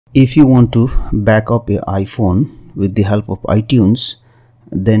If you want to back up your iPhone with the help of iTunes,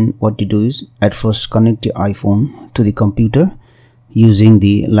 then what you do is at first connect your iPhone to the computer using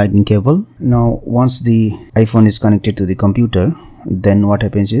the lightning cable. Now once the iPhone is connected to the computer, then what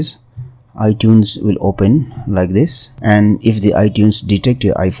happens is iTunes will open like this, and if the iTunes detect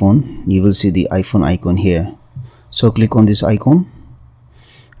your iPhone, you will see the iPhone icon here. So click on this icon.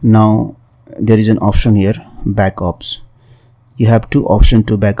 Now there is an option here, backups. You have two options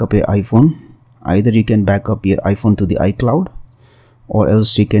to back up your iPhone. Either you can back up your iPhone to the iCloud, or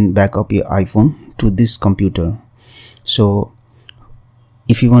else you can back up your iPhone to this computer. So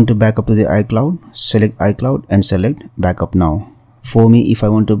if you want to back up to the iCloud, select iCloud and select backup now. For me, if I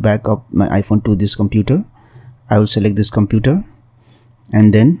want to back up my iPhone to this computer, I will select this computer,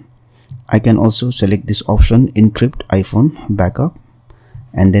 and then I can also select this option, encrypt iPhone backup,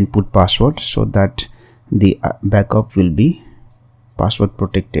 and then put password so that the backup will be password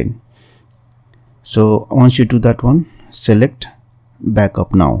protected. So once you do that one, select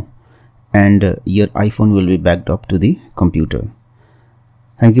backup now, and your iPhone will be backed up to the computer.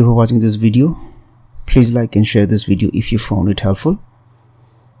 Thank you for watching this video. Please like and share this video if you found it helpful.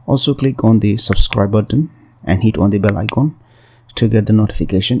 Also click on the subscribe button and hit on the bell icon to get the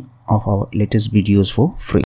notification of our latest videos for free.